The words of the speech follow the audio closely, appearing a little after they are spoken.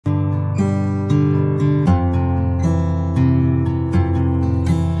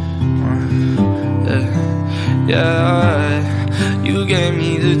Yeah, you gave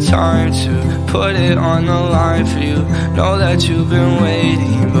me the time to put it on the line for you. Know that you've been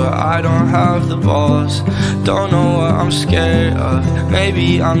waiting, but I don't have the balls. Don't know what I'm scared of,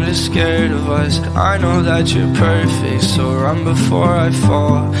 maybe I'm just scared of us. I know that you're perfect, so run before I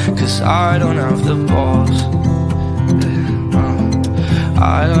fall, 'cause I don't have the balls.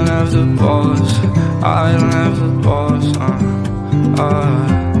 I don't have the balls, I don't have the balls.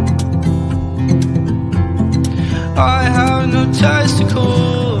 I have no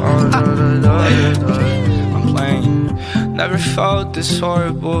testicles. I'm playing. Never felt this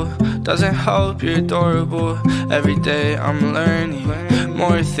horrible. Doesn't help, you're adorable. Every day I'm learning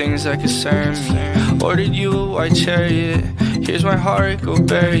more things that concern me. Ordered you a white chariot. Here's my heart, go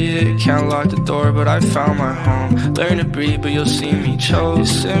bury it. Can't lock the door, but I found my home. Learn to breathe, but you'll see me choke.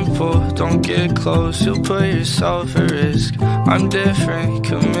 It's simple, don't get close, you'll put yourself at risk. I'm different,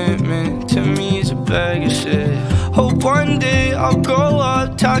 commitment to me is a bag of shit. Hope one day I'll grow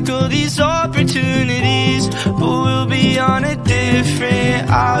up, tackle these opportunities, but we'll be on a different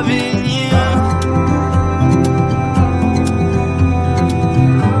avenue.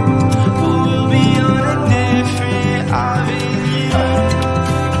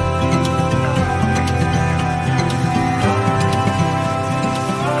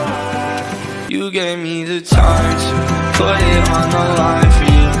 You gave me the time to put it on the line for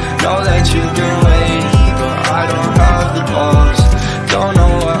you. Know that you've been waiting, but I don't have the balls. Don't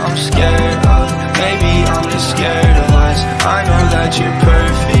know what I'm scared of, maybe I'm just scared of us. I know that you're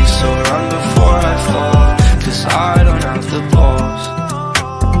perfect, so run before I fall, 'cause I don't have the balls.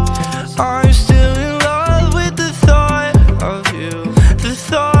 I'm still in love with the thought of you, the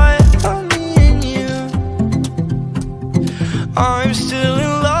thought of me and you. I'm still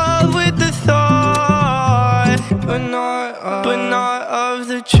in love with the thought, but not of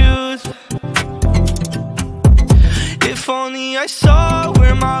the truth. If only I saw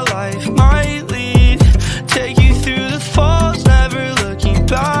where my life might lead. Take you through the falls, never looking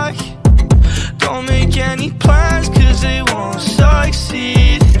back. Don't make any plans, 'cause they won't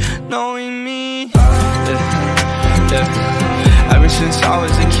succeed. Knowing me, ever since I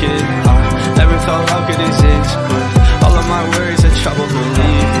was a kid, I never felt how good is it. But all of my worries are trouble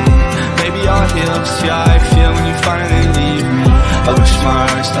believing. Maybe I'll heal, see how I feel when you finally leave me. I wish my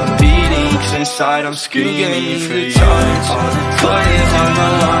heart stopped beating, 'cause inside I'm screaming for the time to put it on the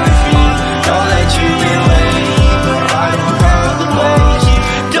line for you. Know that you've been waiting, but I don't have the balls.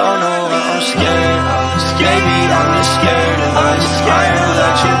 Don't know what I'm scared of, maybe I'm just scared of us. I know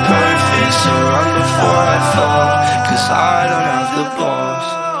that you're perfect, so run before I fall, 'cause I don't have the balls.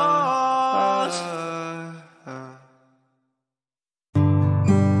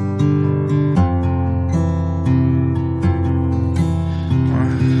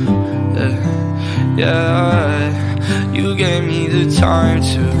 Yeah, you gave me the time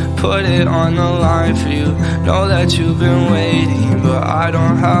to put it on the line for you. Know that you've been waiting, but I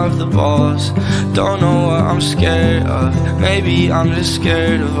don't have the balls. Don't know what I'm scared of, maybe I'm just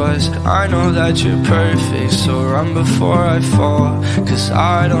scared of us. I know that you're perfect, so run before I fall, 'cause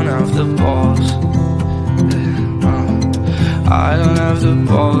I don't have the balls. I don't have the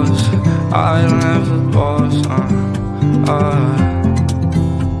balls, I don't have the balls.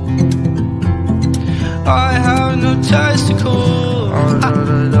 I have no testicles.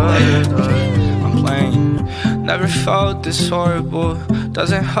 I'm playing. Never felt this horrible.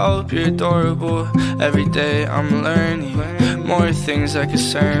 Doesn't help, you're adorable. Every day I'm learning more things that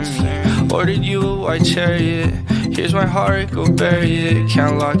concern me. Ordered you a white chariot. Here's my heart, go bury it.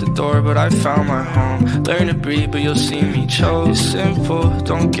 Can't lock the door, but I found my home. Learn to breathe, but you'll see me choke. It's simple,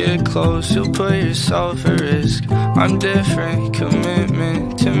 don't get close, you'll put yourself at risk. I'm different,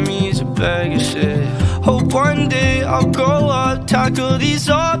 commitment to me is a bag of shit. Hope one day I'll grow up, tackle these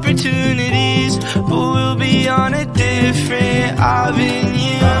opportunities, but we'll be on a different avenue.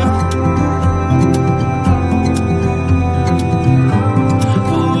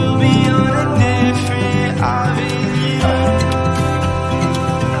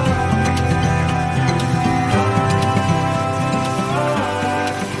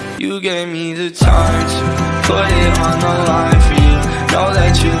 You gave me the time to put it on the line for you. Know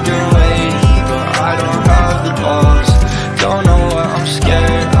that you've been waiting, but I don't have the balls. Don't know what I'm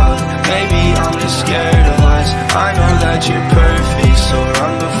scared of, maybe I'm just scared of us. I know that you're perfect, so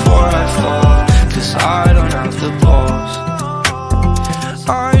run before I fall, 'cause I don't have the balls.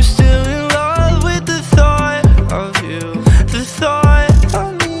 I'm still in love with the thought of you, the thought of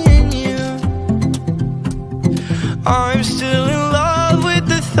me and you. I'm still in love with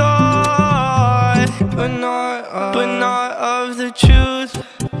the thought, but not of the truth.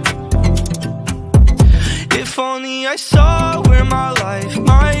 If only I saw where my life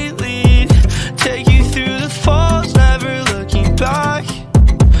might lead. Take you through the falls, never looking back.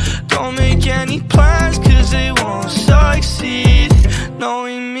 Don't make any plans, cause they won't succeed.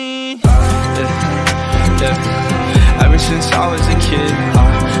 Knowing me, ever since I was a kid,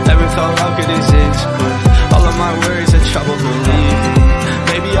 I never felt how good as this. But all of my worries are trouble, believe me.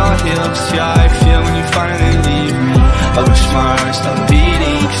 Maybe I'll heal, see how I feel when you finally leave me. I wish my heart stopped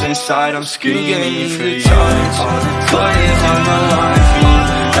beating, cause inside I'm screaming for the time to put it on the line for you.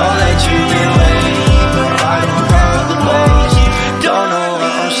 Know that you've been waiting, but I don't have the balls. Don't know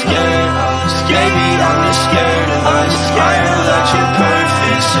what I'm scared of. Maybe I'm just scared of us. I know that you're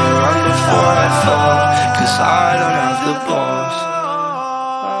perfect, so run before I fall, cause I don't have the balls.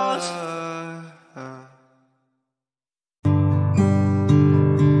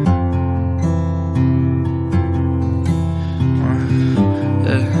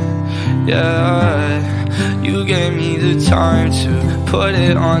 Yeah, you gave me the time to put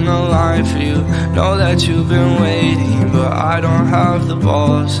it on the line for you. Know that you've been waiting, but I don't have the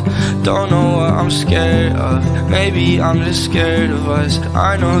balls. Don't know what I'm scared of. Maybe I'm just scared of us.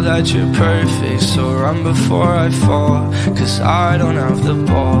 I know that you're perfect, so run before I fall, cause I don't have the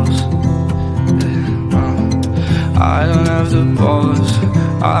balls. I don't have the balls.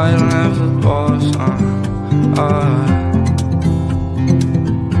 I don't have the balls.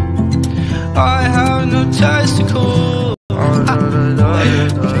 I have no testicles.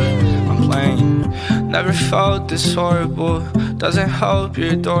 I'm playing. Never felt this horrible. Doesn't help,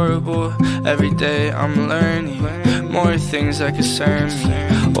 you're adorable. Every day I'm learning more things that concern me.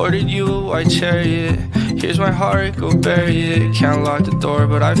 Ordered you a white chariot. Here's my heart, go bury it. Can't lock the door,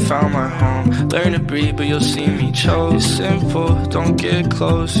 but I found my home. Learn to breathe, but you'll see me choke. It's simple, don't get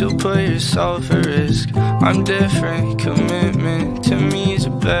close. You'll put yourself at risk. I'm different, commitment to me is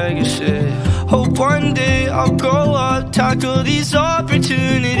a bag of shit. Hope one day I'll grow up, tackle these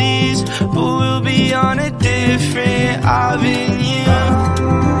opportunities, but we'll be on a different avenue.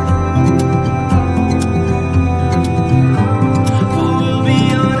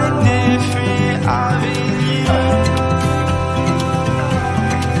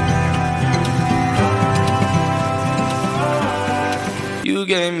 You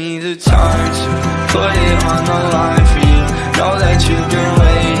gave me the time to put it on the line for you. Know that you've been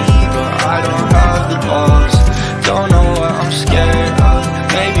waiting, but I don't have the balls. Don't know what I'm scared of.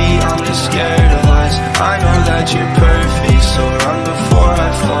 Maybe I'm just scared of us. I know that you're perfect, so run before I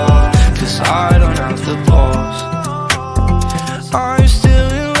fall, cause I don't have the balls. I'm still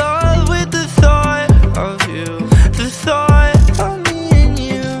in love with the thought of you, the thought of me and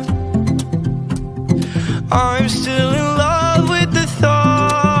you. I'm still in love with the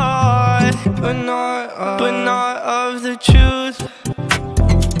thought, but not of the truth.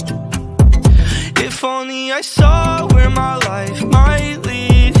 If only I saw where my life might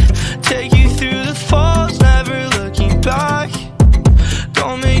lead. Take you through the falls, never looking back.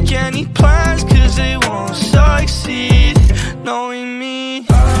 Don't make any plans, cause they won't succeed. Knowing me,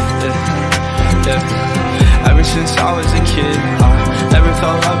 ever since I was a kid, I never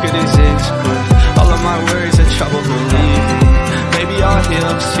felt how good as this. But all of my worries are trouble, believe me. Maybe I'll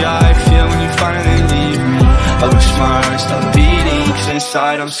heal, see how I feel when you finally leave me. I wish my heart stopped beating, cause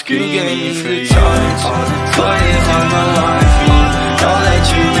inside I'm screaming for the time to put it on the line for you. Know that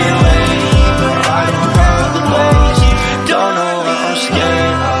you've been waiting, but I don't have the balls. Don't know what I'm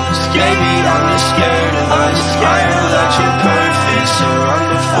scared of. Maybe I'm just scared of us. I know that you're perfect, so run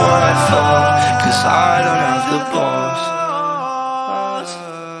before I fall, cause I don't have the balls.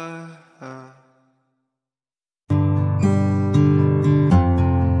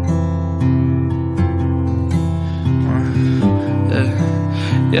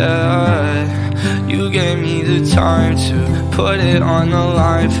 Yeah, you gave me the time to put it on the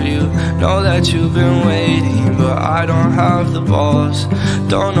line for you. Know that you've been waiting, but I don't have the balls.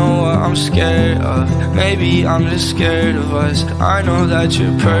 Don't know what I'm scared of. Maybe I'm just scared of us. I know that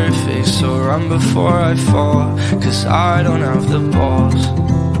you're perfect, so run before I fall, cause I don't have the balls.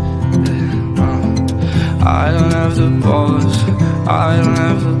 I don't have the balls. I don't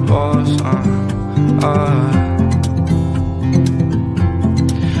have the balls.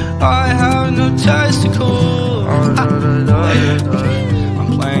 I have no testicles. I'm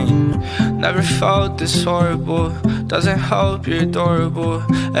playing. Never felt this horrible. Doesn't help, you're adorable.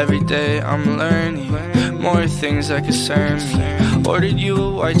 Every day I'm learning more things that concern me. Ordered you a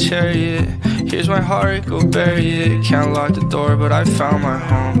white chariot. Here's my heart, go bury it. Can't lock the door, but I found my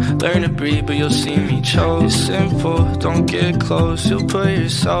home. Learn to breathe, but you'll see me choke. It's simple, don't get close. You'll put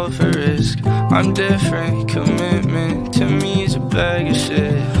yourself at risk. I'm different, commitment to me is a bag of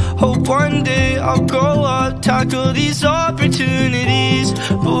shit. Hope one day I'll grow up, tackle these opportunities,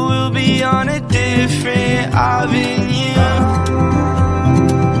 but we'll be on a different avenue.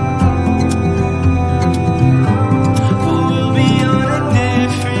 We'll be on a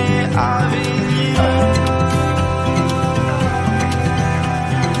different avenue.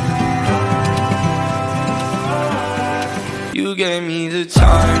 You gave me the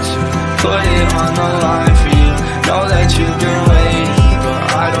time to put it on the line for you. Know that you've been waiting, but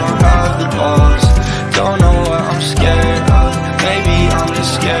I don't have the balls. Don't know what I'm scared of. Maybe I'm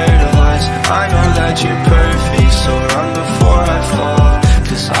just scared of us. I know that you're perfect, so run before I fall,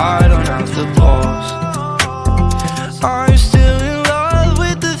 'cause I don't have the balls. I'm still in love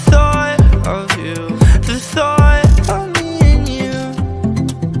with the thought of you, the thought of me and you.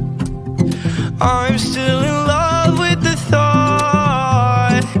 I'm still in love with the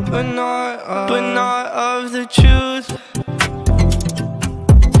thought, but not of the truth.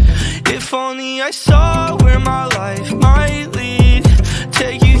 If only I saw where my life might lead.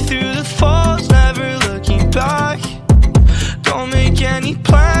 Take you through the falls, never looking back. Don't make any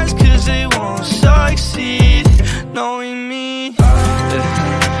plans, 'cause they won't succeed. Knowing me,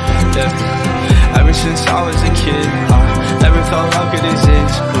 yeah. Ever since I was a kid, I never felt love could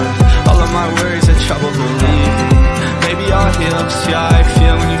exist, but all of my worries had trouble believing. Maybe I'll heal, see how I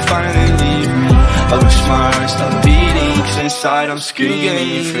feel when you finally leave me. I wish my heart stopped beating, 'cause inside I'm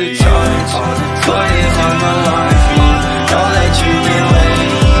screaming for you. Put it on the line for you. Know that you've been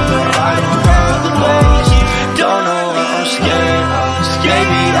waiting, but I don't have the balls. Don't know what I'm scared of.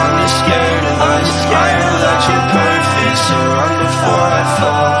 Maybe I'm just scared of us. I know that you're perfect, so run before I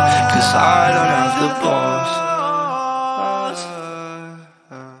fall, 'cause I don't have the balls.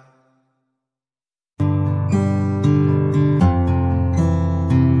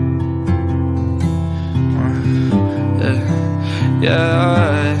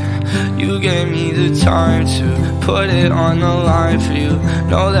 Yeah, you gave me the time to put it on the line for you.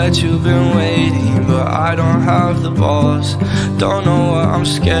 Know that you've been waiting, but I don't have the balls. Don't know what I'm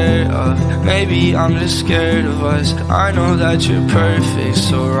scared of. Maybe I'm just scared of us. I know that you're perfect,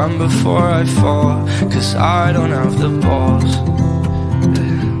 so run before I fall, 'cause I don't have the balls.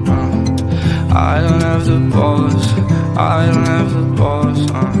 I don't have the balls. I don't have the balls.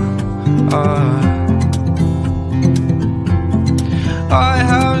 I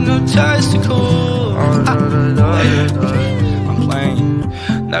have no testicles. I'm playing.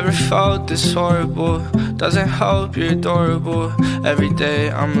 Never felt this horrible. Doesn't help, you're adorable. Every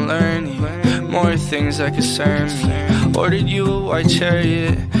day I'm learning more things that concern me. Ordered you a white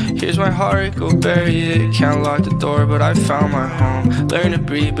chariot. Here's my heart, go bury it. Can't lock the door, but I found my home. Learn to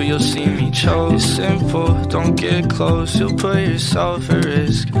breathe, but you'll see me choke. It's simple, don't get close, you'll put yourself at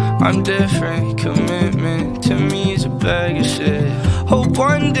risk. I'm different, commitment to me is a bag of shit. Hope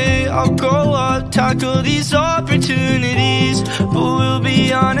one day I'll grow up, tackle these opportunities, but we'll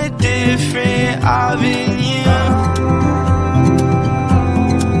be on a different avenue.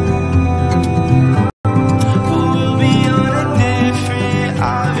 We'll be on a different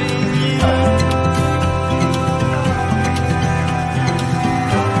avenue.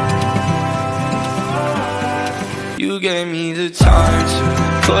 You gave me the time to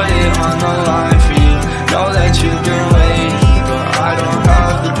put it on the line for you. Know that you've been waiting, but I don't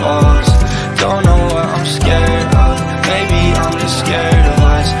have the balls. Don't know what I'm scared of. Maybe I'm just scared of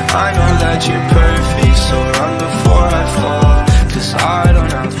us. I know that you're perfect, so run before I fall, 'cause I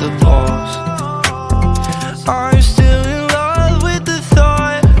don't have the balls. I'm still in love with the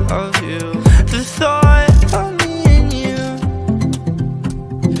thought of you, the thought of me and you.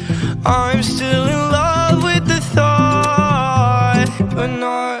 I'm still in love with the thought,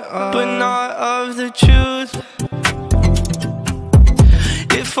 but not of the truth.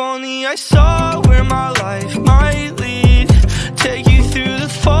 If only I saw where my life might lead. Take you through the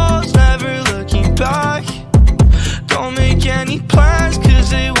falls, never looking back. Don't make any plans, 'cause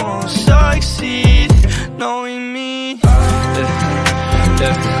they won't succeed. Knowing me,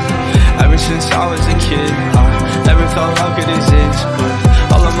 yeah. Ever since I was a kid, I never felt love could exist, but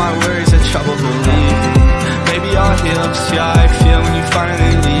all of my worries had trouble believing. Maybe I'll heal, see how I feel when you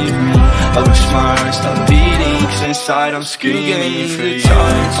finally leave me. I wish my heart stopped beating, 'cause inside I'm screaming for you.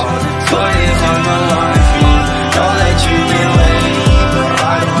 Put it on the line for you. Know that you've been waiting, but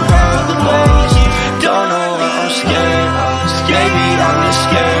I don't have the balls. Don't know what I'm scared of. Maybe I'm just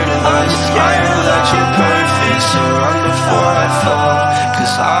scared of us. I know that you're perfect, so run before I fall,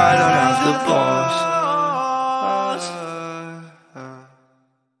 'cause I don't have the balls.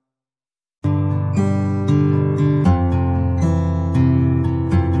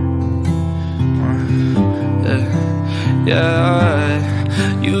 Yeah,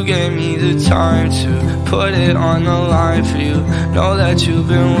 You gave me the time to put it on the line for you. Know that you've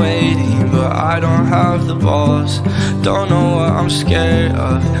been waiting, but I don't have the balls. Don't know what I'm scared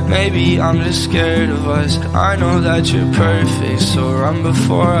of. Maybe I'm just scared of us. I know that you're perfect, so run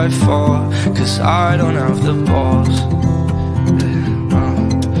before I fall. Cause I don't have the balls.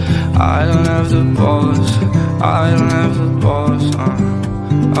 I don't have the balls. I don't have the balls.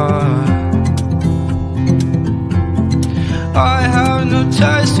 I have no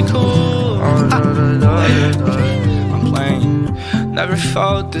testicles. I'm playing. Never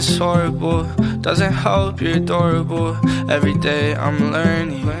felt this horrible. Doesn't help, you're adorable. Every day I'm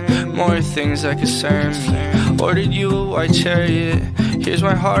learning more things that concern me. Ordered you a white chariot. Here's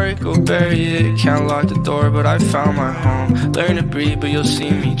my heart, go bury it. Can't lock the door, but I found my home. Learn to breathe, but you'll see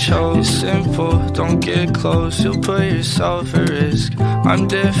me choke. It's simple, don't get close. You'll put yourself at risk. I'm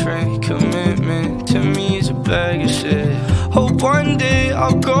different, commitment to me is a bag of shit. Hope one day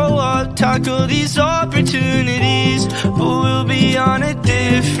I'll grow up, tackle these opportunities, but we'll be on a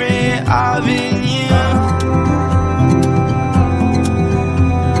different avenue.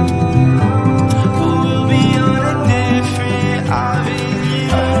 We'll be on a different avenue.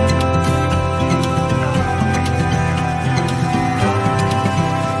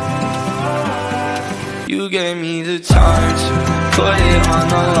 You gave me the time to put it on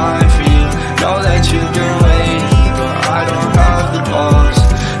the line for you. Know that you've been waiting, but I don't have the balls.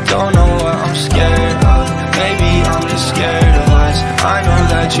 Don't know what I'm scared of. Maybe I'm just scared of us. I know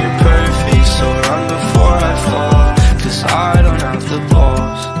that you're perfect, so run before I fall. Cause I don't have the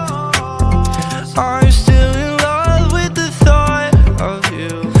balls. I'm still in love with the thought of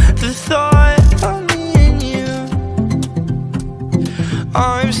you, the thought of me and you.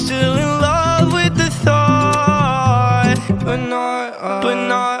 I'm still in love with the thought, but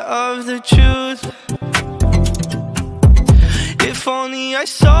not of the truth. If only I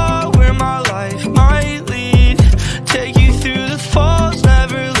saw where my life might lead. Take you through the falls,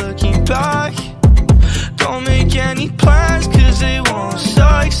 never looking back. Don't make any plans, cause they won't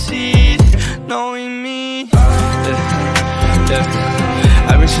succeed. Knowing me,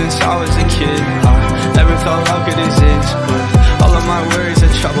 ever since I was a kid, I never felt how good as this. But all of my worries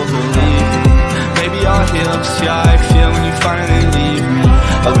are trouble believing. Maybe I'll heal, see how I feel when you finally leave me.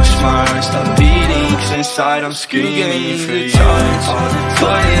 I wish my heart stopped beating, cause inside I'm screaming for your touch.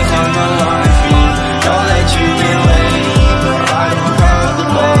 Put it on the line for you. Know that you've been waiting, but I don't have the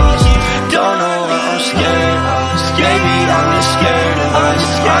balls. Don't know what I'm scared of. Maybe I'm just scared of us.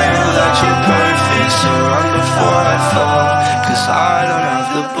 I know that you're perfect, so run before I fall. Cause I don't have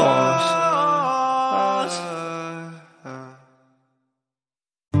the balls.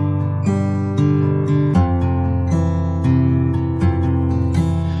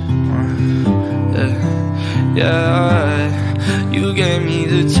 Yeah, you gave me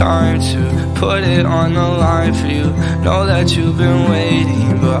the time to put it on the line for you. Know that you've been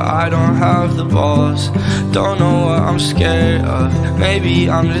waiting, but I don't have the balls. Don't know what I'm scared of. Maybe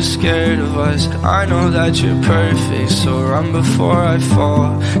I'm just scared of us. I know that you're perfect, so run before I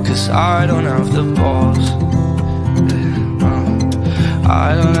fall. Cause I don't have the balls.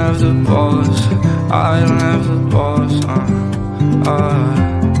 I don't have the balls. I don't have the balls.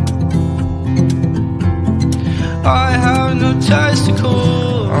 I have no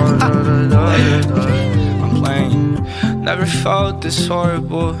testicles. I'm playing. Never felt this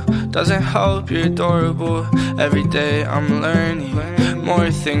horrible. Doesn't help, you're adorable. Every day I'm learning more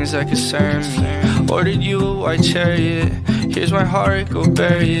things that concern me. Ordered you a white chariot. Here's my heart, go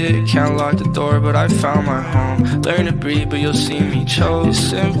bury it. Can't lock the door, but I found my home. Learn to breathe, but you'll see me choke. It's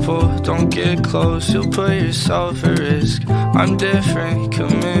simple, don't get close. You'll put yourself at risk. I'm different,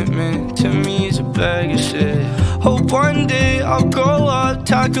 commitment to me is a bag of shit. Hope one day I'll grow up,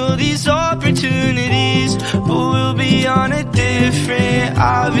 tackle these opportunities, but we'll be on a different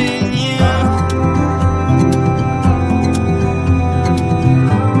avenue.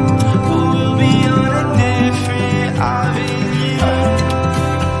 We'll be on a different avenue.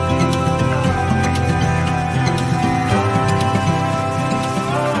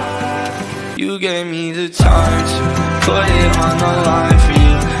 You gave me the time to put it on the line for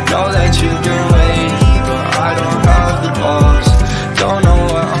you. Know that you've been waiting, but I don't have the balls. Don't know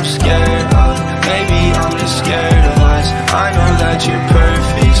what I'm scared of. Maybe I'm just scared of us. I know that you're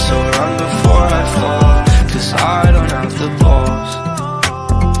perfect, so run before I fall. Cause I don't have the balls.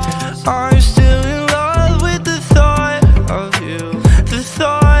 I'm still in love with the thought of you, the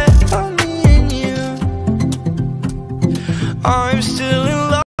thought of me and you. I'm still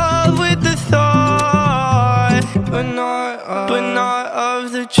in love with the thought, but not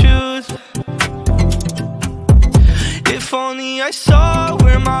of the truth. If If only I saw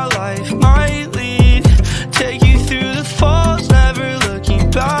where my life might lead. Take you through the falls, never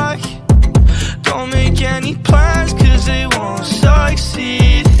looking back. Don't make any plans, cause they won't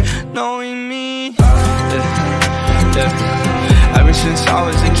succeed. Knowing me, ever since I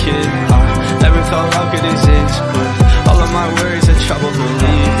was a kid, I never felt love could exist. But all of my worries had trouble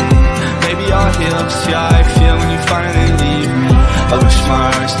believing. Maybe I'll heal, see how I feel when you finally leave me. I wish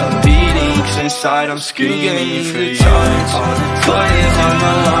my heart stopped beating, cause inside I'm screaming for you. Put it on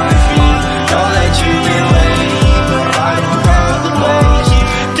the line for you. Know that you've been waiting, but I don't have the balls.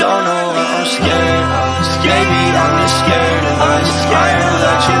 Don't know what I'm scared of. Maybe I'm just scared of us. I know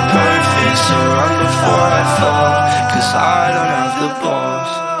that you're perfect, so run before I fall, cause I don't have the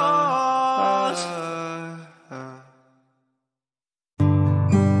balls.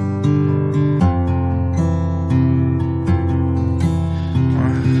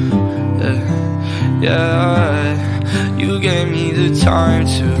 Yeah, you gave me the time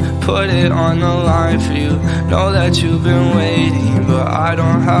to put it on the line for you. Know that you've been waiting, but I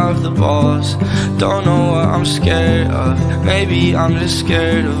don't have the balls. Don't know what I'm scared of. Maybe I'm just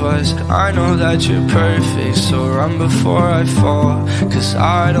scared of us. I know that you're perfect, so run before I fall, cause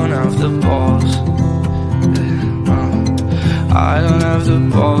I don't have the balls. I don't have the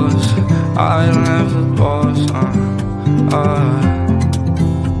balls. I don't have the balls.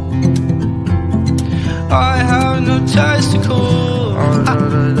 I have no testicles.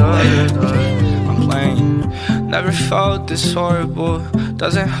 I'm playing. Never felt this horrible.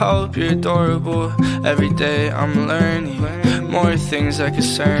 Doesn't help, you're adorable. Every day I'm learning more things that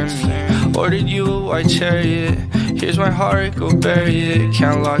concern me. Ordered you a white chariot. Here's my heart, go bury it.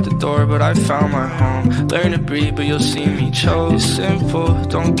 Can't lock the door, but I found my home. Learn to breathe, but you'll see me choke. It's simple,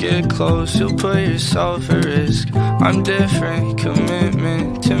 don't get close. You'll put yourself at risk. I'm different,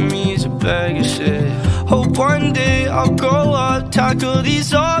 commitment to me is a bag of shit. Hope one day I'll grow up, tackle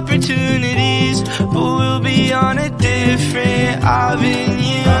these opportunities, but we'll be on a different avenue.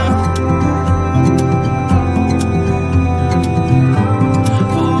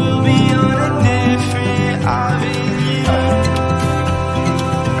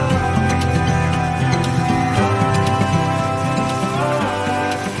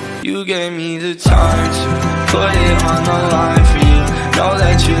 You gave me the time to put it on the line for you. Know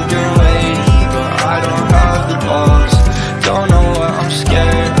that you've been waiting, but I don't have the balls. Don't know what I'm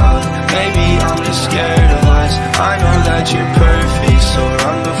scared of. Maybe I'm just scared of us. I know that you're perfect, so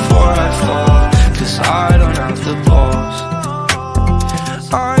run before I fall, cause I don't have the balls.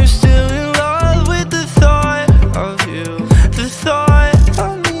 I'm still in love with the thought of you, the thought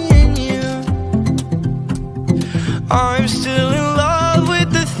of me and you. I'm still in love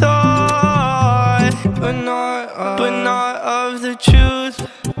with the thought, but not of the truth.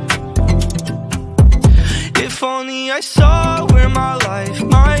 If only I saw where my life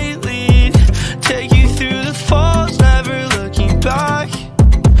might lead. Take you through the falls, never looking back.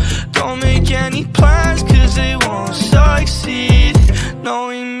 Don't make any plans, cause they won't succeed.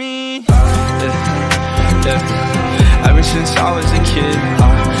 Knowing me, ever since I was a kid, I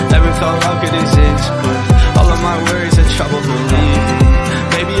never felt love could exist. But all of my worries had trouble believing.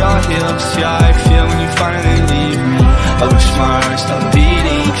 Maybe I'll heal, see how I feel when you finally leave me. I wish my heart stopped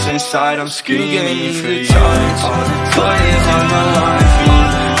beating, cause inside I'm screaming for you. Put it on the line for you.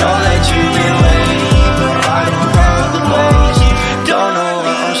 Know that you've been waiting, but I don't have the balls. Don't know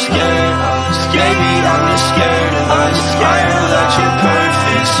what I'm scared of. Maybe I'm just scared of us. I know that you're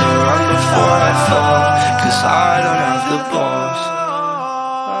perfect, so run before I fall, cause I don't have the balls.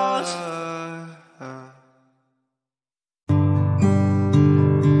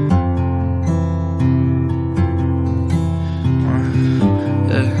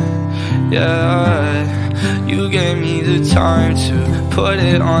 Yeah, you gave me the time to put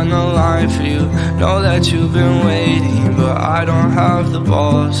it on the line for you. Know that you've been waiting, but I don't have the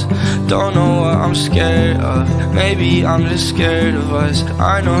balls. Don't know what I'm scared of. Maybe I'm just scared of us.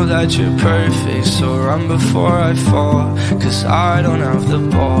 I know that you're perfect, so run before I fall, cause I don't have the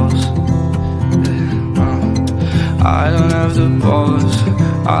balls. I don't have the balls.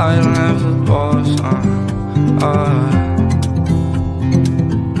 I don't have the balls.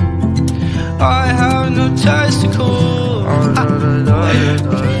 I have no testicles.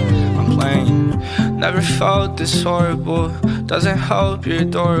 I'm playing. Never felt this horrible. Doesn't help, you're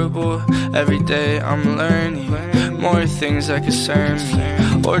adorable. Every day I'm learning more things that concern me.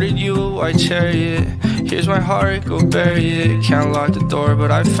 Ordered you a white chariot. Here's my heart, go bury it. Can't lock the door,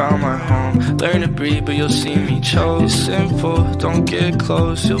 but I found my home. Learn to breathe, but you'll see me choke. It's simple, don't get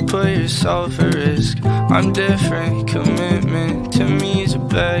close. You'll put yourself at risk. I'm different, commitment to me is a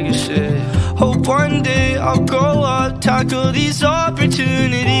bag of shit. Hope one day I'll grow up, tackle these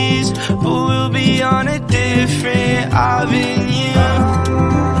opportunities, but we'll be on a different avenue.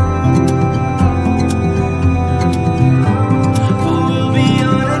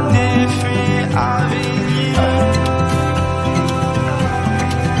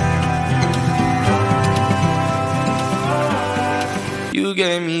 You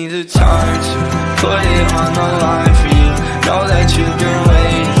gave me the time to put it on the line for you. Know that you've been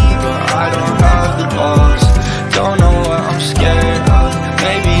waiting, but I don't have the balls. Don't know what I'm scared of.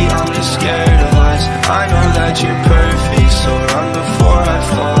 Maybe I'm just scared of us. I know that you're perfect, so run before I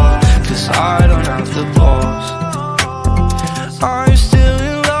fall, 'cause I don't have the balls. I'm still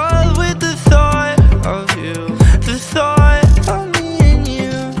in love with the thought of you, the thought of me and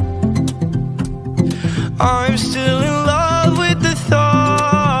you. I'm still in love with the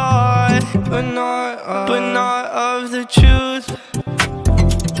thought, but not of the truth.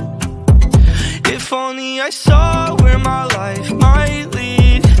 If only I saw where my life might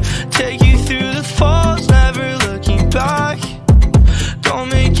lead. Take you through the falls, never looking back. Don't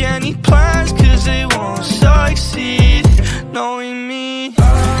make any plans, 'cause they won't succeed. Knowing me,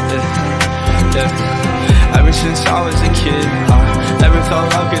 ever since I was a kid, I never felt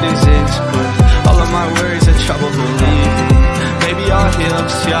love could exist, but all of my worries had trouble believing. Maybe I'll heal,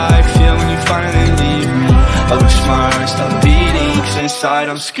 see how I feel when you finally leave me. I wish my heart stopped beating, 'cause inside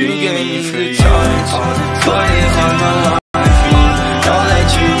I'm screaming for you. Put it on the line for you. Know that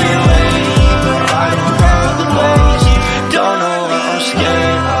you've been waiting, but I don't have the balls. Don't know what I'm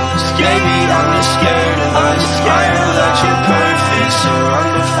scared of. Maybe I'm just scared of us. I know that you're perfect, so run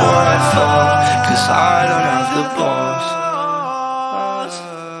before I fall, 'cause I don't have the balls.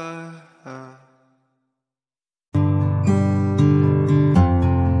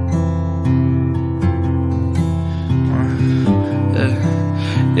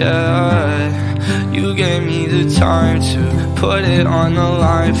 Yeah, you gave me the time to put it on the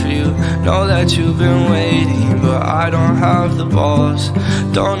line for you. Know that you've been waiting, but I don't have the balls.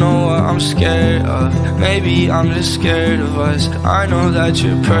 Don't know what I'm scared of. Maybe I'm just scared of us. I know that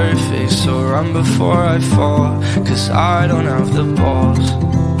you're perfect, so run before I fall, 'cause I don't have the balls.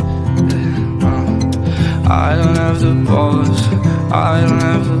 I don't have the balls. I don't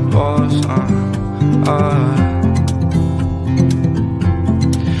have the balls.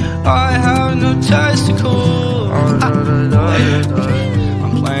 I have no testicles.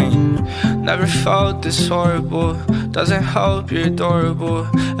 I'm playing. Never felt this horrible. Doesn't help, you're adorable.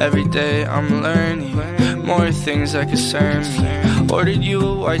 Every day I'm learning more things that concern me. Ordered you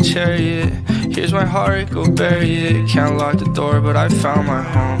a white chariot. Here's my heart, go bury it. Can't lock the door, but I found my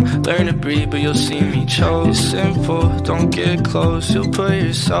home. Learn to breathe, but you'll see me choke. It's simple, don't get close, you'll put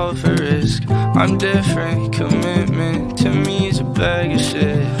yourself at risk. I'm different, commitment to me is a bag of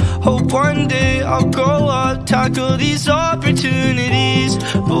shit. Hope one day I'll grow up, tackle these opportunities,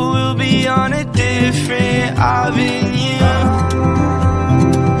 but we'll be on a different avenue.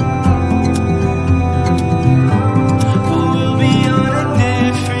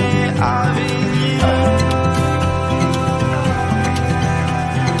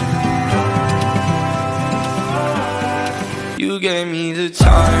 You gave me the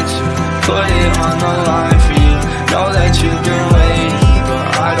time to put it on the line for you. Know that you've been waiting, but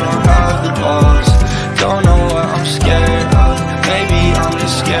I don't have the balls. Don't know what I'm scared of. Maybe I'm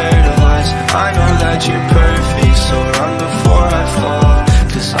just scared of us. I know that you're perfect, so run before I fall,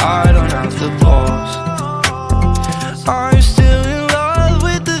 'cause I don't have the balls. I'm still in love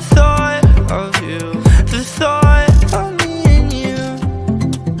with the thought of you, the thought of me and you.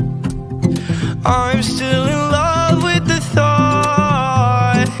 I'm still in love with the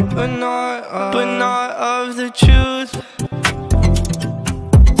thought, but not of the truth.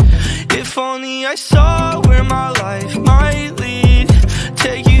 If only I saw where my life might lead.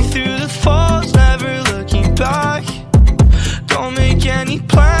 Take you through the falls, never looking back. Don't make any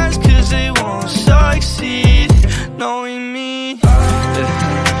plans, 'cause they won't succeed. Knowing me,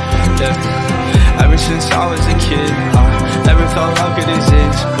 ever since I was a kid, I never felt love could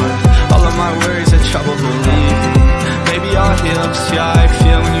exist, but all of my worries had trouble believing. Maybe I'll heal, see how I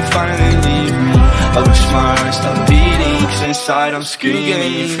feel when you finally leave me. I wish my heart stopped beating, 'cause inside I'm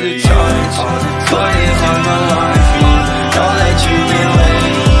screaming for you. Put it on the line for you. Know that you've been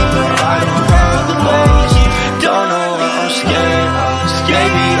waiting, but I don't have the balls. Don't know what I'm scared of.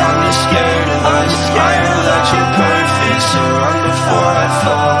 Maybe I'm just scared of us. I know that you're perfect, so run before I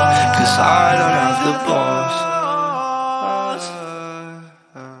fall, 'cause I don't have the balls.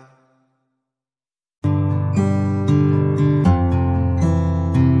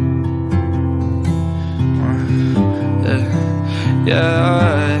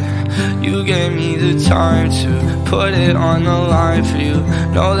 Yeah, You gave me the time to put it on the line for you.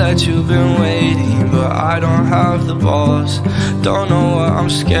 Know that you've been waiting, but I don't have the balls. Don't know what I'm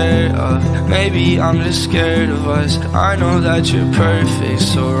scared of. Maybe I'm just scared of us. I know that you're perfect,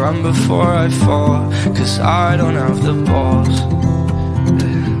 so run before I fall, 'cause I don't have the balls.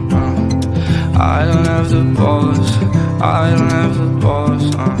 I don't have the balls. I don't have the balls.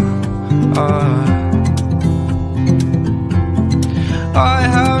 I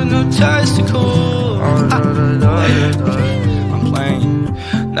have no testicles. I'm playing.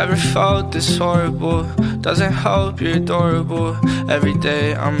 Never felt this horrible. Doesn't help, you're adorable. Every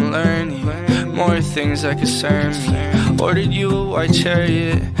day I'm learning more things that concern me. Ordered you a white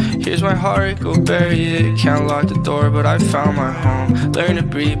chariot. Here's my heart, go bury it. Can't lock the door, but I found my home. Learn to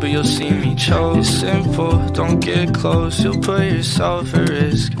breathe, but you'll see me choke. It's simple, don't get close. You'll put yourself at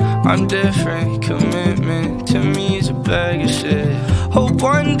risk. I'm different, commitment to me is a bag of shit. Hope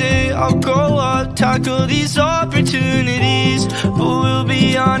one day I'll grow up, tackle these opportunities, but we'll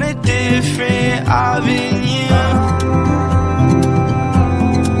be on a different avenue.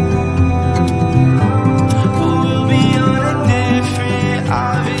 We'll be on a different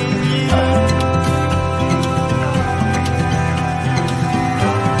avenue.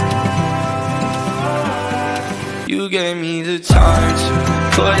 You gave me the time to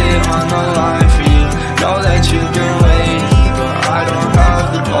put it on the line for you. Know that you've been waiting, but I don't have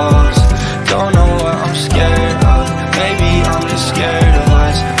the balls. Don't know what I'm scared of. Maybe I'm just scared of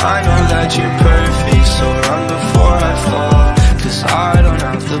us. I know that you're perfect, so run before I fall, 'cause I don't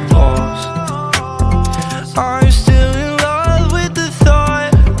have the balls. I'm still in love with the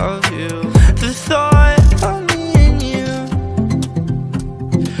thought of you, the thought of me and you.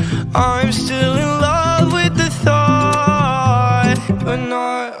 I'm still in love with the thought, but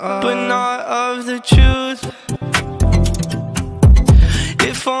not of the truth.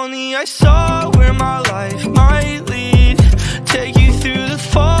 If only I saw where my life might lead. Take you through the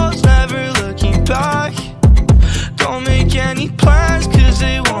falls, never looking back. Don't make any plans, 'cause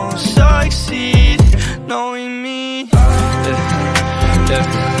they won't succeed. Knowing me,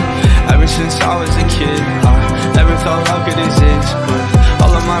 ever since I was a kid, I never felt how good as this. But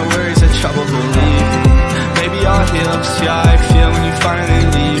all of my worries are trouble believing. Maybe I'll heal, see how I feel when you finally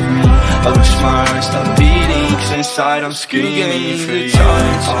leave me. I wish my heart stopped beating, 'cause inside I'm screaming for you.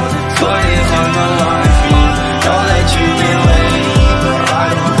 Put it on the line for you. Know that you've been waiting, but I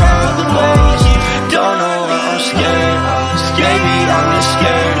don't have the balls. Don't know what I'm scared of. Maybe I'm just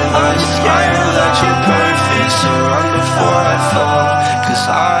scared of us. I know that you're perfect, so run before I fall, 'cause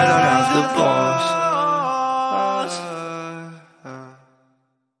I don't have the balls.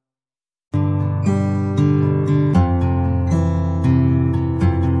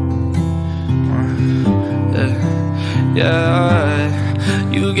 Yeah,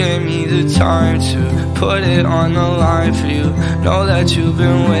 you gave me the time to put it on the line for you. Know that you've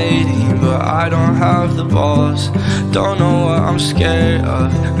been waiting, but I don't have the balls. Don't know what I'm scared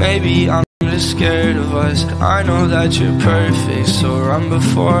of. Maybe I'm just scared of us. I know that you're perfect, so run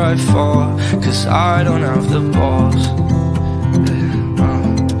before I fall, 'cause I don't have the balls.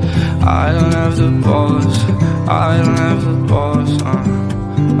 I don't have the balls. I don't have the balls.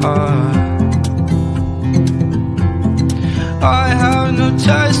 I have no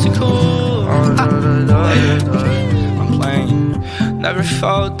testicles. I'm playing. Never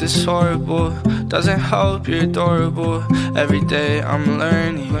felt this horrible. Doesn't help, you're adorable. Every day I'm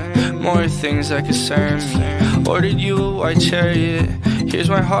learning more things that concern me. Ordered you a white chariot. Here's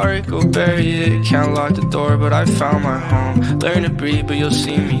my heart, go bury it. Can't lock the door, but I found my home. Learn to breathe, but you'll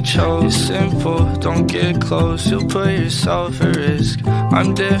see me choke. It's simple, don't get close. You'll put yourself at risk.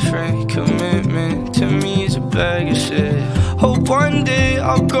 I'm different, commitment to me is a bag of shit. Hope one day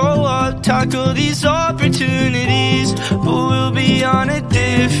I'll grow up, tackle these opportunities, but we'll be on a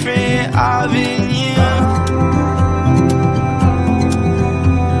different avenue.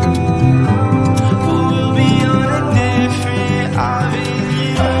 We'll be on a different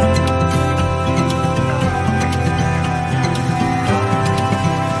avenue.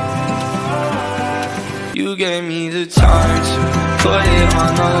 You gave me the time to put it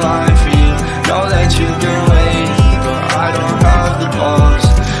on the line for you. Know that you've been waiting, but I don't have the balls.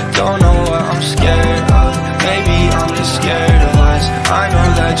 Don't know what I'm scared of. Maybe I'm just scared of us. I know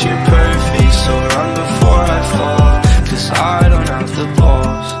that you're perfect, so run before I fall, 'cause I don't have the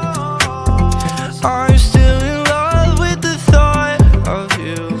balls. I'm still in love with the thought of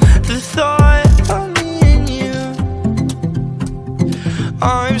you, the thought of me and you.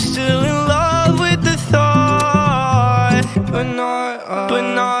 I'm still in love with the thought, but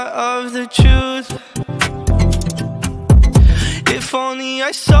not of the truth. If only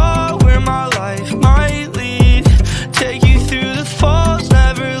I saw where my life might lead. Take you through the falls,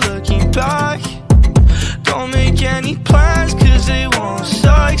 never looking back. Don't make any plans, cause they won't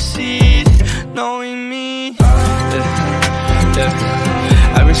succeed. Knowing me,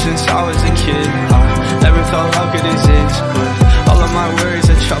 ever since I was a kid, I never felt how good is this. But all of my worries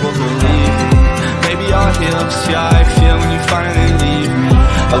are trouble believing. Maybe I'll heal, see how I feel when you finally leave me.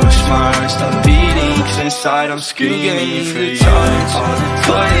 I wish my heart stopped beating, cause inside I'm screaming for you.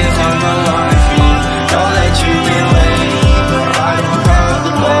 Put it on the line for you. Know that you've been waiting, but I don't have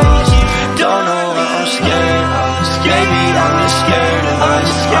the balls. Don't know what I'm scared of. Maybe I'm just scared of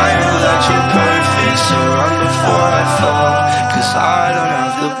us. I know that you're perfect, so run before I fall, cause I don't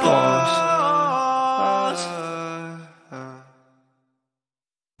have the balls.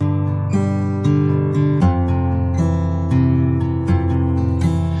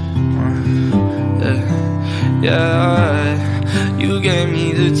 Yeah, you gave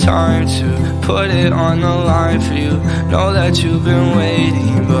me the time to put it on the line for you. Know that you've been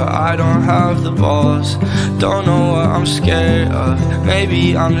waiting, but I don't have the balls. Don't know what I'm scared of.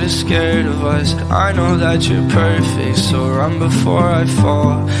 Maybe I'm just scared of us. I know that you're perfect, so run before I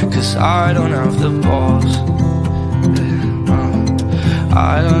fall, cause I don't have the balls.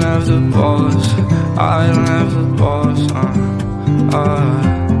 I don't have the balls. I don't have the balls.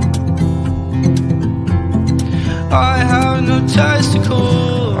 I have no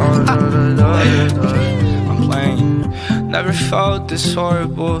testicles. I'm playing. Never felt this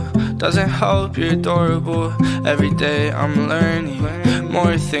horrible. Doesn't help, you're adorable. Every day I'm learning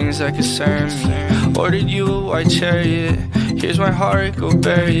more things that concern me. Ordered you a white chariot. Here's my heart, go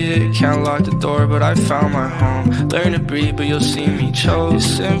bury it. Can't lock the door, but I found my home. Learn to breathe, but you'll see me choke. It's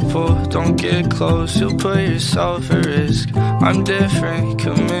simple, don't get close. You'll put yourself at risk. I'm different,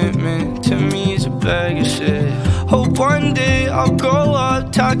 commitment to me is a bag of shit. Hope one day I'll grow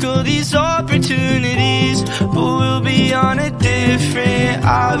up, tackle these opportunities, but we'll be on a different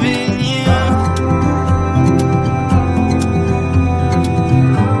avenue.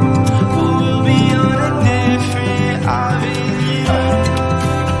 We'll be on a different avenue.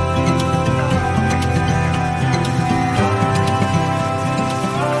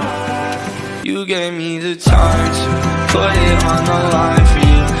 You gave me the time to put it on the line for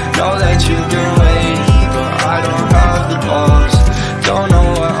you. Know that you've been waiting, but I don't have the balls. Don't know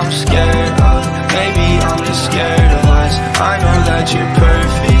what I'm scared of. Maybe I'm just scared of us. I know that you're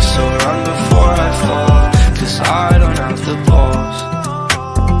perfect, so run before I fall, cause I don't have the balls.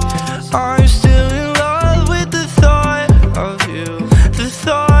 I'm still in love with the thought of you, the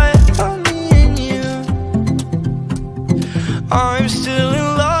thought of me and you. I'm still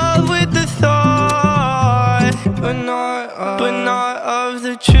in love with the thought, but not of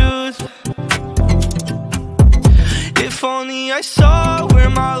the truth. If only I saw where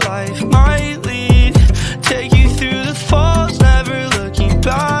my life might lead. Take you through the falls, never looking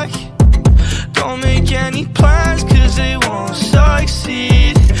back. Don't make any plans, cause they won't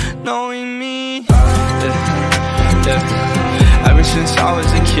succeed. Knowing me, ever since I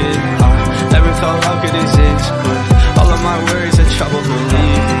was a kid, I never felt how good is this. But all of my worries are trouble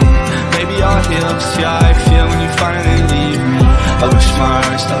believing. Maybe I'll heal, see how I feel when you finally leave me. I wish my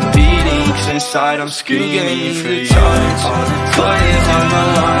heart stopped beating, cause inside I'm screaming for you. Put it on the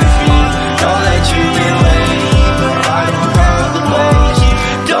line for you. Know that you've been waiting, but I don't have the balls.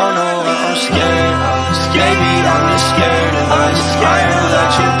 Don't know what I'm scared of. Maybe I'm just scared of us. I know that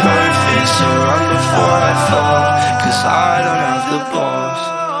you're perfect, so run before I fall, cause I don't have the balls.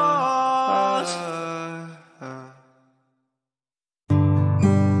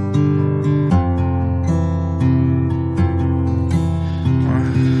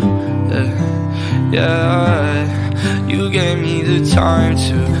 Yeah, you gave me the time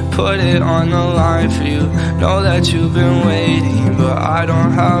to put it on the line for you. Know that you've been waiting, but I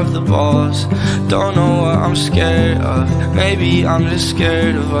don't have the balls. Don't know what I'm scared of. Maybe I'm just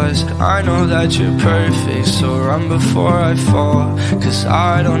scared of us. I know that you're perfect, so run before I fall, cause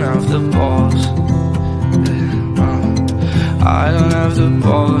I don't have the balls. I don't have the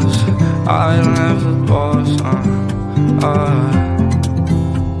balls. I don't have the balls.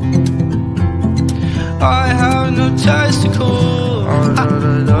 I have no testicles. I'm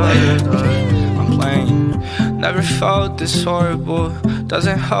playing. Never felt this horrible.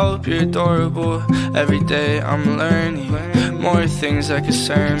 Doesn't help, you're adorable. Every day I'm learning more things that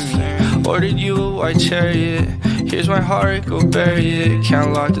concern me. Ordered you a white chariot. Here's my heart, go bury it.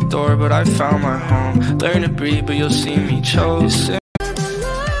 Can't lock the door, but I found my home. Learn to breathe, but you'll see me choke.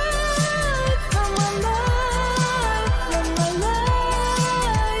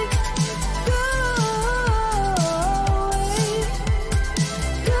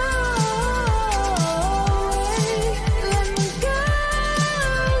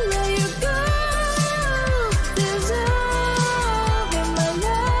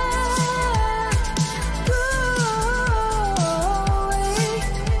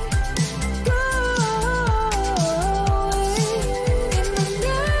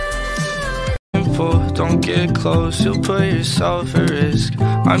 don't get close, you'll put yourself at risk.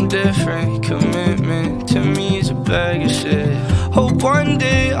 I'm different, commitment to me is a bag of shit. Hope one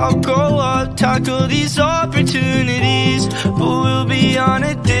day I'll grow up, tackle these opportunities, but we'll be on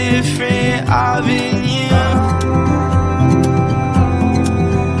a different avenue.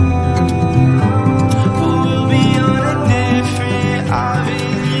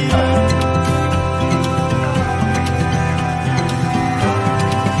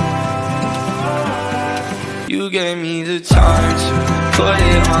 You gave me the time to put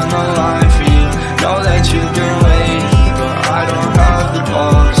it on the line for you. Know that you've been waiting, but I don't have the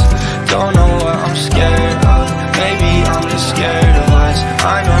balls. Don't know what I'm scared of, maybe I'm just scared of us.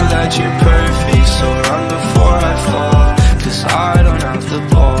 I know that you're perfect, so run before I fall, 'cause I don't have the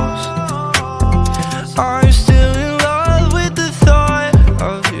balls. I'm still in love with the thought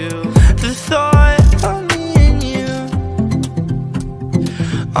of you, the thought of me and you.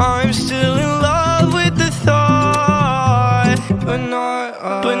 I'm still in love with the thought, but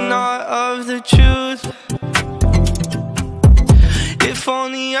not of the truth. If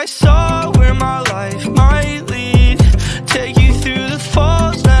only I saw where my life might lead, take you through the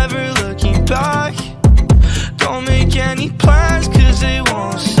falls, never looking back. Don't make any plans, 'cause they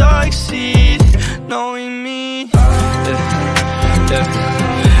won't succeed. Knowing me,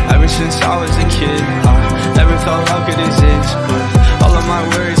 ever since I was a kid, I never felt how good as this, but all of my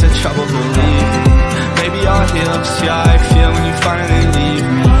worries are trouble believing. Maybe I'll heal, see how I feel when you finally leave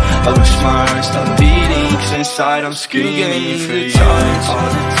me. I wish my heart stopped beating, 'cause inside I'm screaming for the time to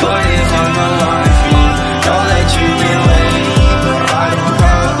put it on the line for you. Know that you've been waiting, but I don't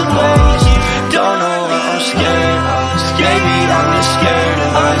have the balls. Don't know what I'm scared of, maybe I'm just scared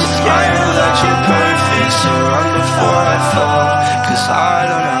of us. I know that you're perfect, so run before I fall, 'cause I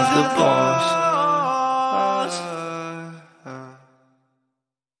don't have the balls.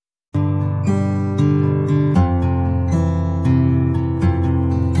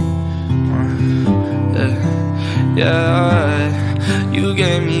 Yeah, you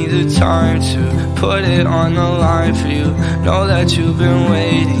gave me the time to put it on the line for you. Know that you've been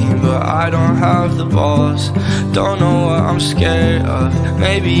waiting, but I don't have the balls. Don't know what I'm scared of,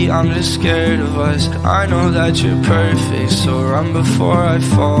 maybe I'm just scared of us. I know that you're perfect, so run before I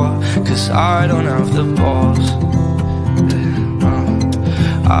fall, 'cause I don't have the balls.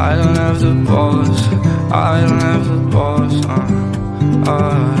 I don't have the balls, I don't have the balls.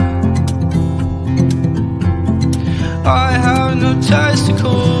 I have no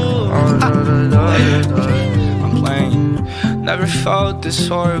testicles. I'm playing. Never felt this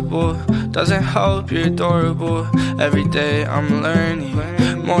horrible. Doesn't help, you're adorable. Every day I'm learning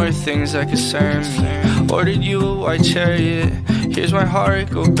more things that concern me. Ordered you a white chariot. Here's my heart,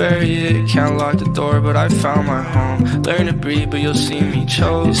 go bury it. Can't lock the door, but I found my home. Learn to breathe, but you'll see me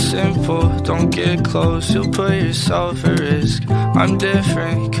choke. It's simple, don't get close, you'll put yourself at risk. I'm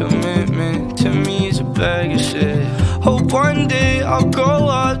different, commitment to me is a bag of shit. Hope one day I'll grow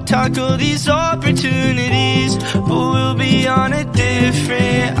up, tackle these opportunities, but we'll be on a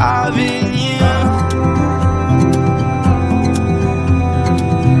different avenue.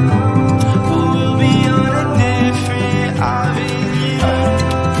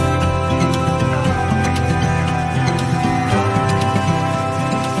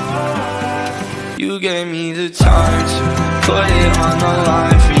 You gave me the time to put it on the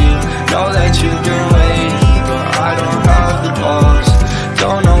line for you. Know that you've been waiting, but I don't have the balls.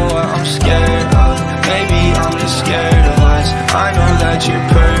 Don't know what I'm scared of, maybe I'm just scared of us. I know that you're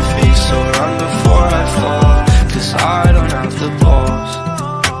perfect, so run before I fall, 'cause I don't have the balls.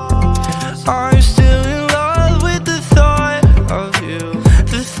 I'm still in love with the thought of you,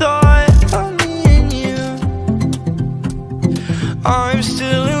 the thought of me and you. I'm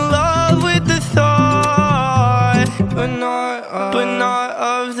still in love with the thought, but not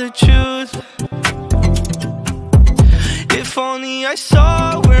of the truth. If only I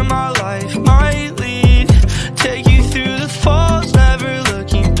saw where my life might lead, take you through the falls, never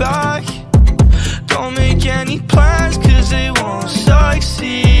looking back. Don't make any plans, 'cause they won't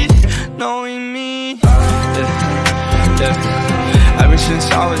succeed. Knowing me, ever since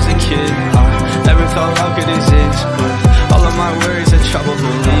I was a kid, I never felt how good as this, but all of my worries are trouble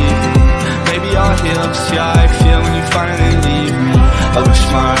believing. Maybe I'll heal, see how I feel when you finally leave me. I wish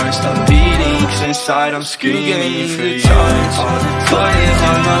my heart stopped beating, 'cause inside I'm screaming for the time to put it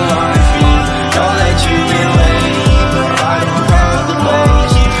on the line for you. Know that you've been waiting, but I don't have the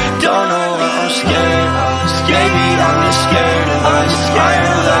balls. Don't know what I'm scared of, maybe I'm just scared of us. I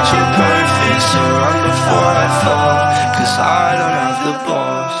know that you're perfect, so run before I fall, 'cause I don't have the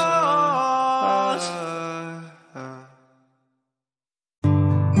balls.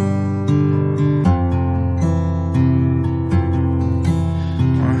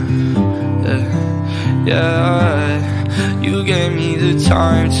 Yeah, you gave me the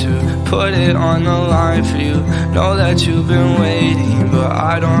time to put it on the line for you. Know that you've been waiting, but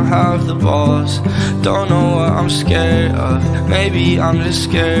I don't have the balls. Don't know what I'm scared of, maybe I'm just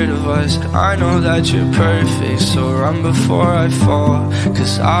scared of us. I know that you're perfect, so run before I fall,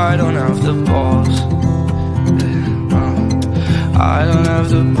 'cause I don't have the balls. I don't have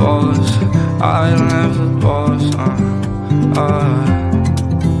the balls, I don't have the balls.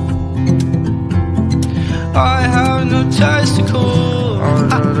 I have no testicles.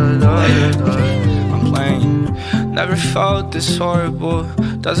 I'm playing. Never felt this horrible.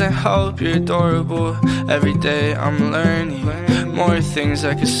 Doesn't help, you're adorable. Every day I'm learning more things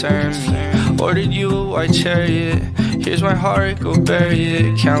that concern me. Ordered you a white chariot. Here's my heart, go bury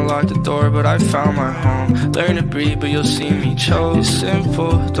it. Can't lock the door, but I found my home. Learn to breathe, but you'll see me choke. It's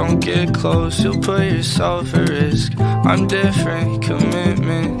simple, don't get close, you'll put yourself at risk. I'm different,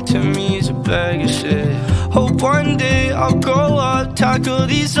 commitment to me is a bag of shit. Hope one day I'll grow up, tackle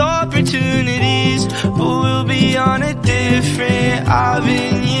these opportunities, but we'll be on a different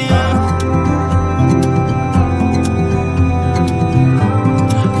avenue.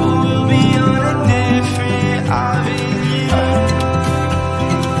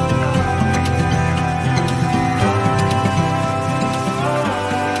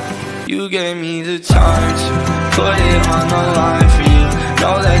 You gave me the time to put it on the line for you.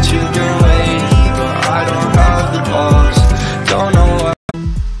 Know that you've been waiting, but I don't have the balls. Don't know what.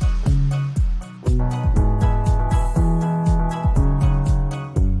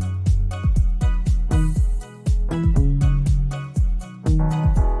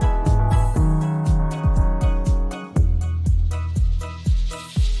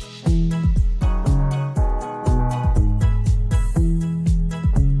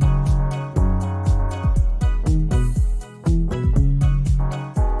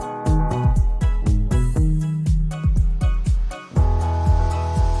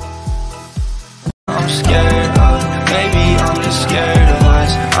 I'm scared of, maybe I'm just scared of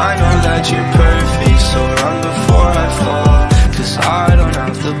us. I know that you're perfect, so run before I fall, 'cause I don't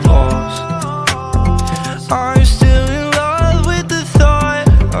have the balls. I'm still in love with the thought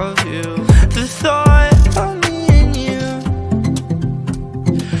of you, the thought of me and you.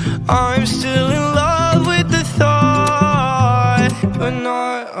 I'm still in love with the thought, but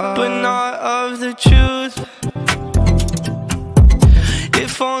not of the truth.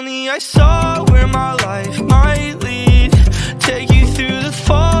 If only I saw where my life might lead. Take you through the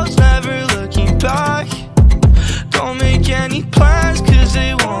falls, never looking back. Don't make any plans, 'cause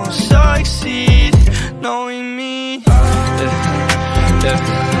they won't succeed. Knowing me,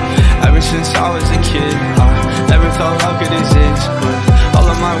 ever since I was a kid, I never felt love could exist, but all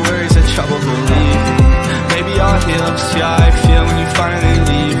of my worries had trouble believing. Maybe I'll heal, see how I feel when you finally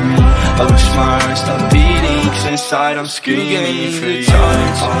leave me. I wish my heart stopped beating, 'cause inside I'm screaming for you.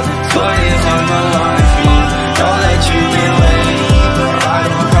 Put it on the line for you. Know that you've been waiting, but I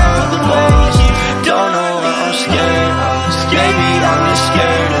don't have the balls. Don't know what I'm scared of, maybe I'm just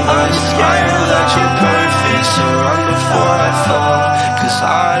scared of us. I know that you're perfect, so run before I fall, 'cause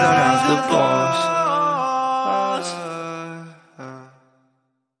I don't have the balls.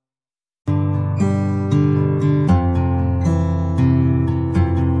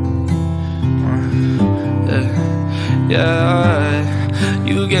 Yeah,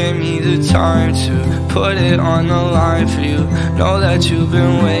 you gave me the time to put it on the line for you. Know that you've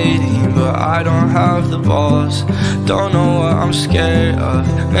been waiting, but I don't have the balls. Don't know what I'm scared of,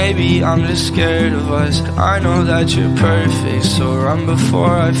 maybe I'm just scared of us. I know that you're perfect, so run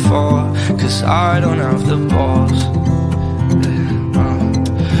before I fall, 'cause I don't have the balls.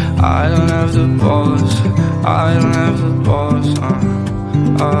 I don't have the balls, I don't have the balls.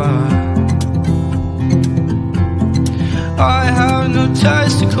 I have no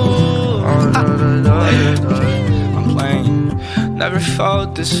testicles. I'm playing. Never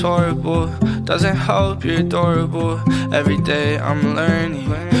felt this horrible. Doesn't help, you're adorable. Every day I'm learning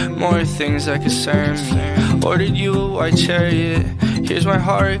more things that concern me. Ordered you a white chariot. Here's my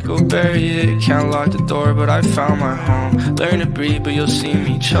heart, go bury it. Can't lock the door, but I found my home. Learn to breathe, but you'll see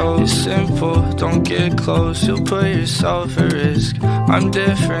me choke. It's simple, don't get close, you'll put yourself at risk. I'm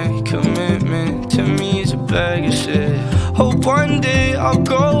different, commitment to me is a bag of shit. Hope one day I'll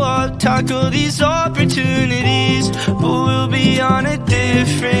grow up, tackle these opportunities, but we'll be on a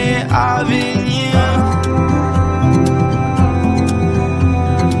different avenue.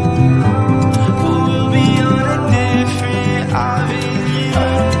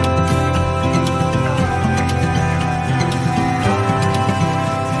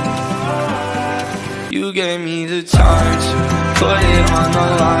 You gave me the time to put it on the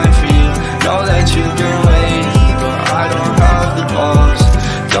line for you. Know that you've been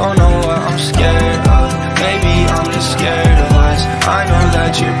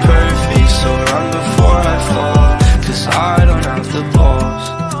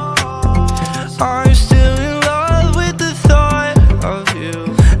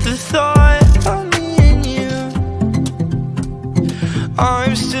thought of me and you.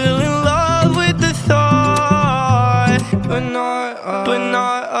 I'm still in love with the thought, but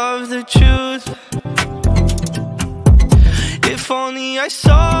not of the truth. If only I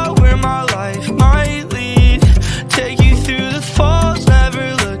saw where my life might lead. Take you through the falls,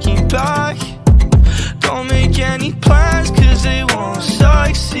 never looking back. Don't make any plans, cause they won't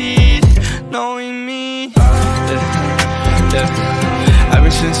succeed. Knowing me,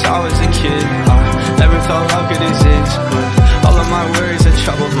 ever since I was a kid, I never felt love could exist. But all of my worries are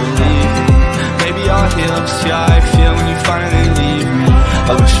trouble believing. Maybe I'll heal, see how I feel when you finally leave me.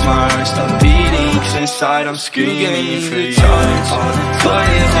 I wish my heart stopped beating, cause inside I'm screaming for you. Put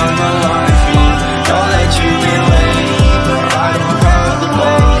it on the line for you. Know that you've been waiting, but I don't have the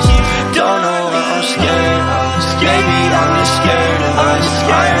balls. Don't know what I'm scared of. Maybe I'm just scared of us.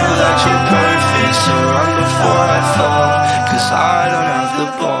 I know that you're perfect, so run before I fall, cause I don't have the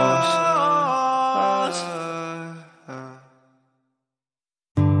balls.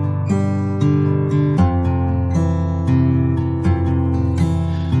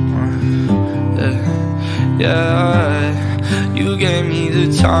 Yeah, you gave me the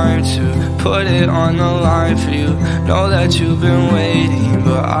time to put it on the line for you. Know that you've been waiting,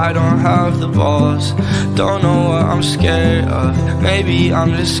 but I don't have the balls. Don't know what I'm scared of. Maybe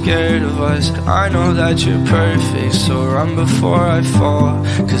I'm just scared of us. I know that you're perfect, so run before I fall,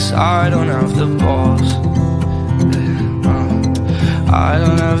 cause I don't have the balls. I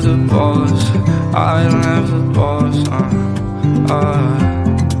don't have the balls. I don't have the balls.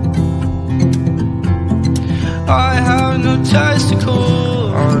 I have no testicles.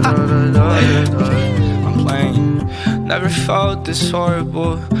 I'm playing. Never felt this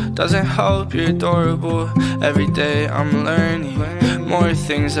horrible. Doesn't help, you're adorable. Every day I'm learning more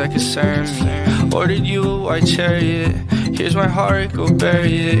things that concern me. Ordered you a white chariot. Here's my heart, go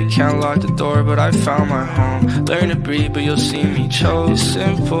bury it. Can't lock the door, but I found my home. Learn to breathe, but you'll see me choke. It's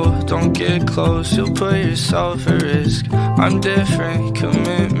simple, don't get close. You'll put yourself at risk. I'm different,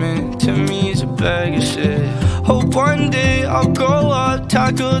 commitment to me is a bag of shit. Hope one day I'll grow up,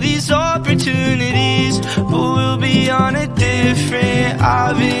 tackle these opportunities, but we'll be on a different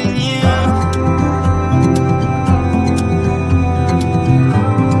avenue.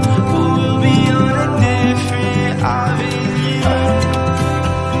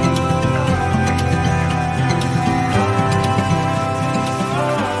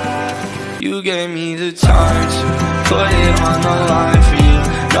 You gave me the time to put it on the line for you.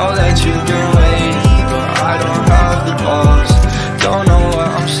 Know that you've been waiting, but I don't have the balls. Don't know what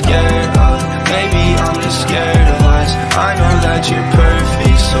I'm scared of. Maybe I'm just scared of us. I know that you're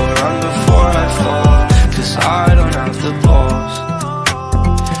perfect, so run before I fall, cause I don't have the balls.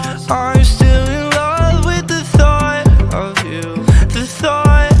 I'm still in love with the thought of you, the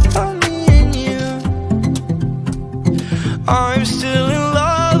thought of me and you. I'm still in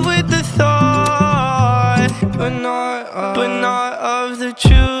love with the thought, but not of the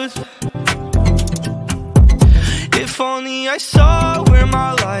truth. If only I saw where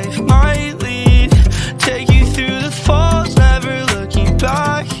my life might lead. Take you through the falls, never looking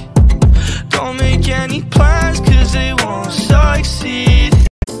back. Don't make any plans, cause they won't succeed.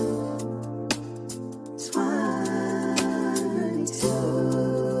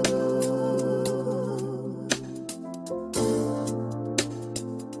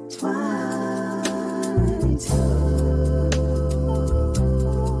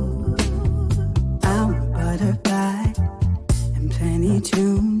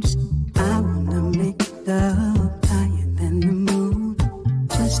 Tunes. I wanna make love higher than the moon.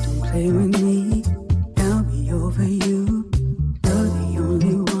 Just don't play with me, I'll be over you. You're the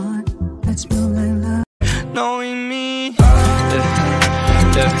only one that's move like love. Knowing me,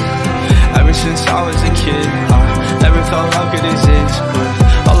 ever since I was a kid, I never felt love could exist. But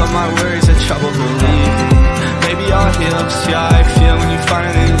all of my worries are trouble believing. Maybe I'll heal, see how I feel when you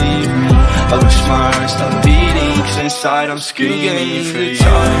finally leave me. I wish my heart stopped beating, cause inside I'm screaming for you.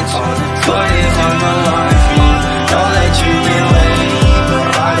 Put it on the line for you. Know that you've been waiting, but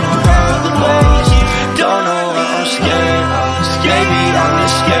I don't have the balls. Don't know what I'm scared of. Maybe I'm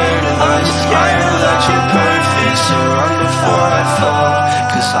just scared of us. I know that you're perfect, so run before I fall,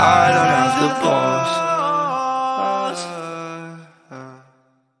 cause I don't have the balls.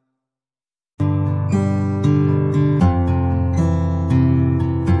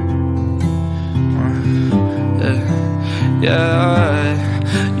 Yeah,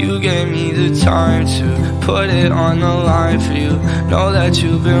 you gave me the time to put it on the line for you. Know that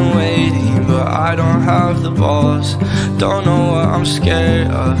you've been waiting, but I don't have the balls. Don't know what I'm scared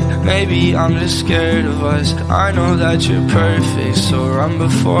of, maybe I'm just scared of us. I know that you're perfect, so run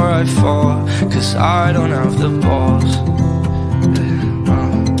before I fall, 'cause I don't have the balls.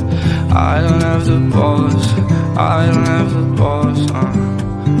 I don't have the balls. I don't have the balls.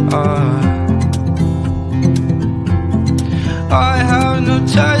 I have no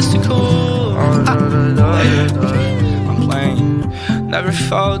testicles. I'm playing. Never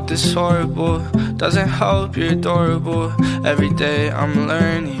felt this horrible. Doesn't help, you're adorable. Every day I'm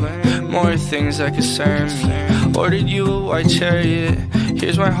learning more things that concern me. Ordered you a white chariot.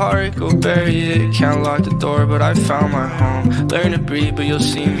 Here's my heart, go bury it. Can't lock the door, but I found my home. Learn to breathe, but you'll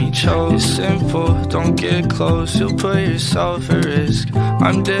see me choke. It's simple, don't get close, you'll put yourself at risk.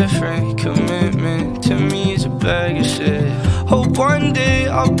 I'm different, commitment to me is a bag of shit. Hope one day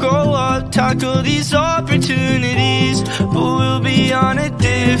I'll grow up, tackle these opportunities, but we'll be on a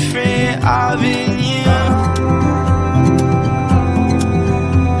different avenue.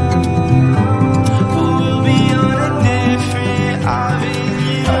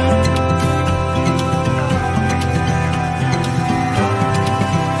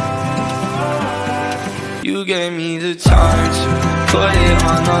 You gave me the time to put it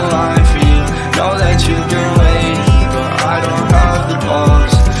on the line for you. Know that you've been waiting, but I don't have the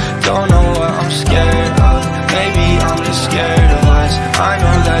balls. Don't know what I'm scared of, maybe I'm just scared of us. I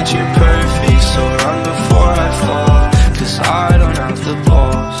know that you're perfect, so run before I fall, 'cause I don't have the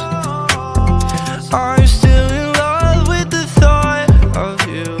balls. I'm still in love with the thought of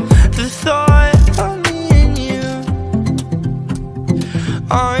you, the thought of me and you.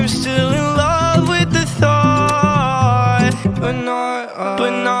 I'm still in love with the thought, but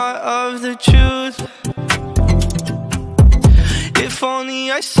not of the truth. If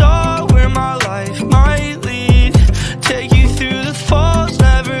only I saw where my life might lead. Take you through the falls,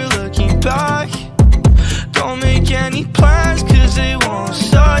 never looking back. Don't make any plans, 'cause they won't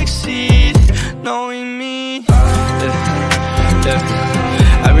succeed. Knowing me,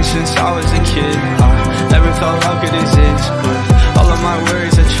 ever since I was a kid, I never felt love could exist, but all of my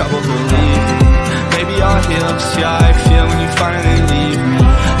worries had trouble believing. Maybe I'll heal, see how I feel when you finally leave me.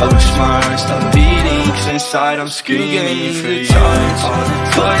 I wish my heart stopped beating, 'cause inside I'm screaming for you.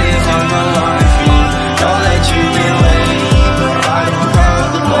 Put it on the line for you. Know that you've been waiting, but I don't have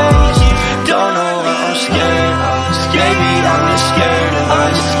the balls. Don't know what I'm scared of, maybe I'm just scared of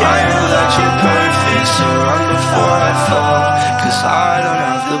us. I know that you're perfect, so run before I fall, 'cause I don't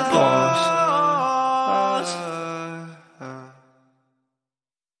have the balls.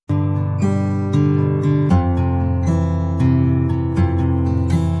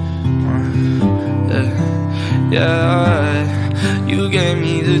 Yeah, you gave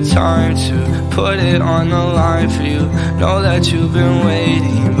me the time to put it on the line for you. Know that you've been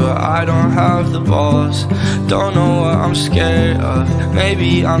waiting, but I don't have the balls. Don't know what I'm scared of,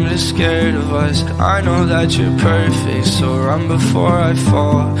 maybe I'm just scared of us. I know that you're perfect, so run before I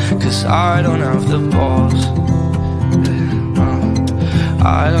fall, 'cause I don't have the balls.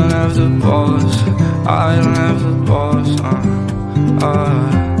 I don't have the balls. I don't have the balls.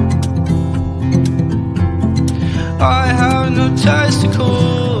 I have no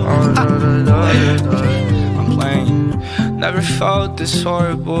testicles. I'm playing. Never felt this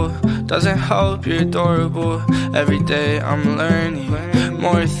horrible. Doesn't help, you're adorable. Every day I'm learning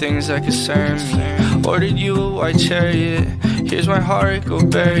more things that concern me. Ordered you a white chariot. Here's my heart, go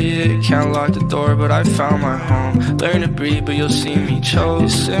bury it. Can't lock the door, but I found my home. Learn to breathe, but you'll see me choke.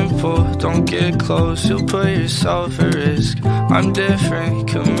 It's simple, don't get close, you'll put yourself at risk. I'm different,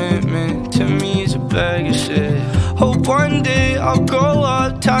 commitment to me is a bag of shit. Hope one day I'll grow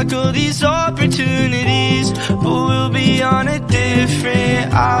up, tackle these opportunities, but we'll be on a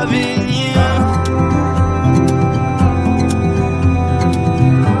different avenue.